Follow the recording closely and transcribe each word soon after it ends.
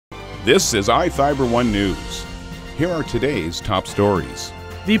This is iFIBER 1 News. Here are today's top stories.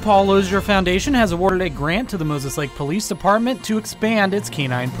 The Paul Lozier Foundation has awarded a grant to the Moses Lake Police Department to expand its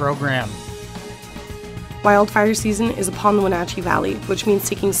canine program. Wildfire season is upon the Wenatchee Valley, which means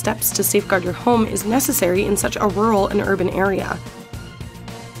taking steps to safeguard your home is necessary in such a rural and urban area.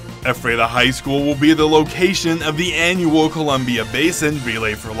 Ephrata High School will be the location of the annual Columbia Basin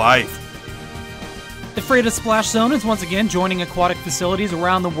Relay for Life. Ephrata Splash Zone is once again joining aquatic facilities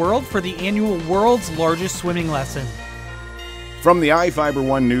around the world for the annual World's Largest Swimming Lesson. From the iFIBER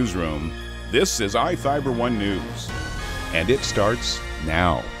 1 newsroom, this is iFIBER 1 News, and it starts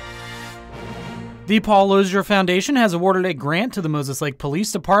now. The Paul Lozier Foundation has awarded a grant to the Moses Lake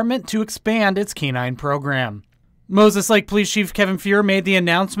Police Department to expand its canine program. Moses Lake Police Chief Kevin Fuhr made the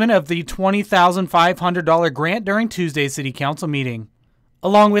announcement of the $20,500 grant during Tuesday's City Council meeting.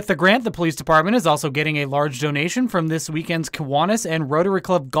 Along with the grant, the police department is also getting a large donation from this weekend's Kiwanis and Rotary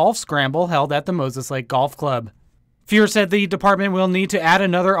Club Golf Scramble held at the Moses Lake Golf Club. Fuhr said the department will need to add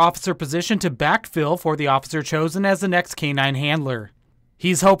another officer position to backfill for the officer chosen as the next canine handler.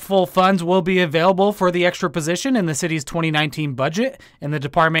 He's hopeful funds will be available for the extra position in the city's 2019 budget, and the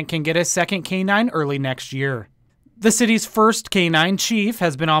department can get a second canine early next year. The city's first canine chief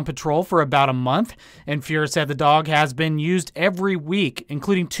has been on patrol for about a month, and Fuhr said the dog has been used every week,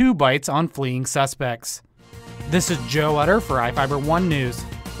 including 2 bites on fleeing suspects. This is Joe Utter for iFIBER 1 News.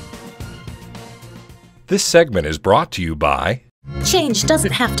 This segment is brought to you by... Change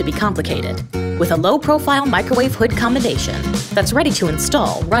doesn't have to be complicated. With a low-profile microwave hood combination that's ready to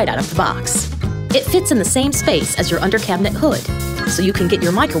install right out of the box. It fits in the same space as your under-cabinet hood, so you can get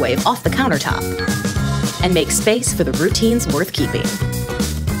your microwave off the countertop and make space for the routines worth keeping.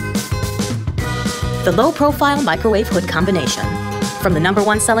 The low-profile microwave hood combination from the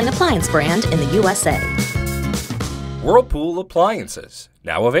 #1 selling appliance brand in the USA. Whirlpool Appliances,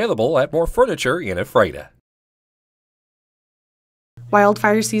 now available at more furniture in Ephrata.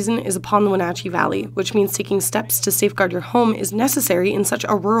 Wildfire season is upon the Wenatchee Valley, which means taking steps to safeguard your home is necessary in such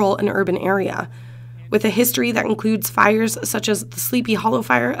a rural and urban area. With a history that includes fires such as the Sleepy Hollow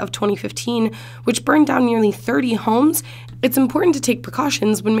Fire of 2015, which burned down nearly 30 homes, it's important to take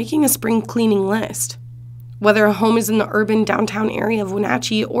precautions when making a spring cleaning list. Whether a home is in the urban downtown area of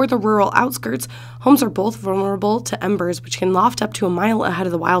Wenatchee or the rural outskirts, homes are both vulnerable to embers which can loft up to a mile ahead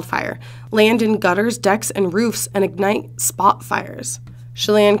of the wildfire, land in gutters, decks, and roofs, and ignite spot fires.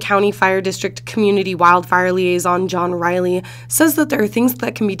 Chelan County Fire District Community Wildfire Liaison John Riley says that there are things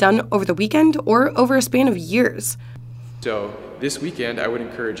that can be done over the weekend or over a span of years. So this weekend, I would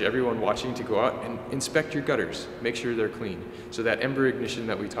encourage everyone watching to go out and inspect your gutters. Make sure they're clean, so that ember ignition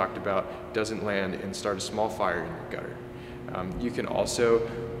that we talked about doesn't land and start a small fire in your gutter. You can also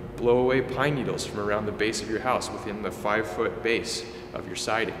blow away pine needles from around the base of your house within the 5-foot base of your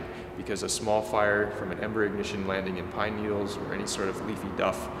siding, because a small fire from an ember ignition landing in pine needles or any sort of leafy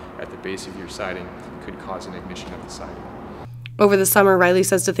duff at the base of your siding could cause an ignition of the siding. Over the summer, Riley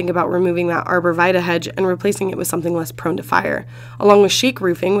says to think about removing that arborvitae hedge and replacing it with something less prone to fire, along with shake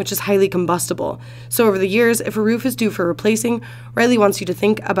roofing, which is highly combustible. So over the years, if a roof is due for replacing, Riley wants you to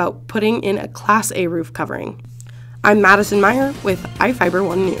think about putting in a Class A roof covering. I'm Madison Meyer with iFIBER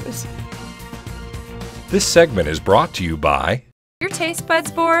 1 News. This segment is brought to you by... Your taste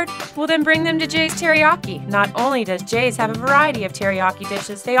buds bored? Well, then bring them to Jay's Teriyaki. Not only does Jay's have a variety of teriyaki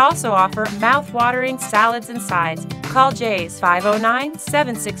dishes, they also offer mouth-watering salads and sides. Call Jay's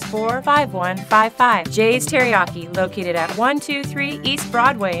 509-764-5155. Jay's Teriyaki, located at 123 East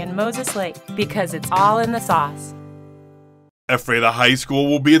Broadway in Moses Lake, because it's all in the sauce. Ephrata High School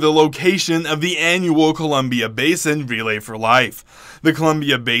will be the location of the annual Columbia Basin Relay for Life. The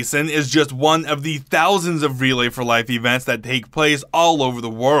Columbia Basin is just one of the thousands of Relay for Life events that take place all over the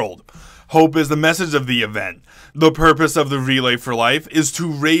world. Hope is the message of the event. The purpose of the Relay for Life is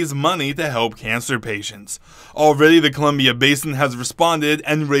to raise money to help cancer patients. Already, the Columbia Basin has responded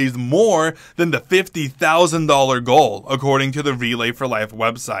and raised more than the $50,000 goal, according to the Relay for Life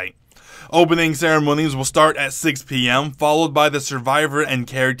website. Opening ceremonies will start at 6 p.m., followed by the Survivor and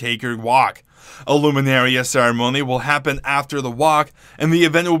Caretaker Walk. A luminaria ceremony will happen after the walk, and the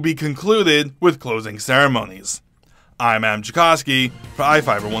event will be concluded with closing ceremonies. I'm Adam Chakosky for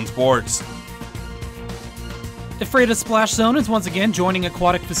iFIBER 1 Sports. Ephrata Splash Zone is once again joining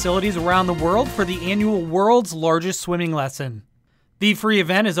aquatic facilities around the world for the annual World's Largest Swimming Lesson. The free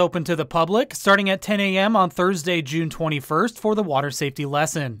event is open to the public, starting at 10 a.m. on Thursday, June 21st for the water safety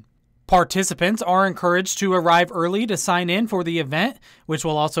lesson. Participants are encouraged to arrive early to sign in for the event, which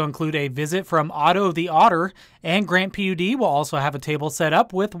will also include a visit from Otto the Otter, and Grant PUD will also have a table set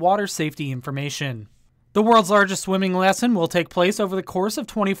up with water safety information. The world's largest swimming lesson will take place over the course of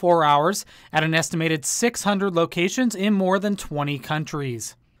 24 hours at an estimated 600 locations in more than 20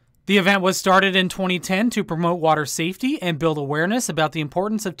 countries. The event was started in 2010 to promote water safety and build awareness about the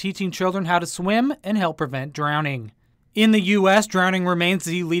importance of teaching children how to swim and help prevent drowning. In the U.S., drowning remains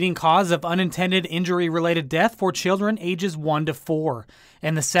the leading cause of unintended injury-related death for children ages 1 to 4,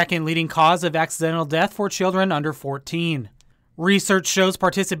 and the second leading cause of accidental death for children under 14. Research shows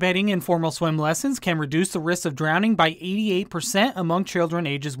participating in formal swim lessons can reduce the risk of drowning by 88% among children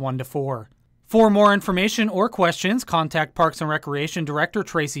ages 1 to 4. For more information or questions, contact Parks and Recreation Director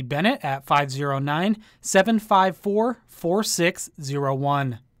Tracy Bennett at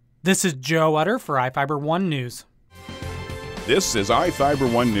 509-754-4601. This is Joe Utter for iFIBER 1 News. This is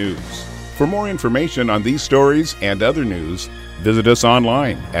iFIBER 1 News. For more information on these stories and other news, visit us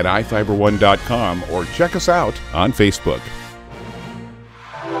online at iFiber1.com or check us out on Facebook.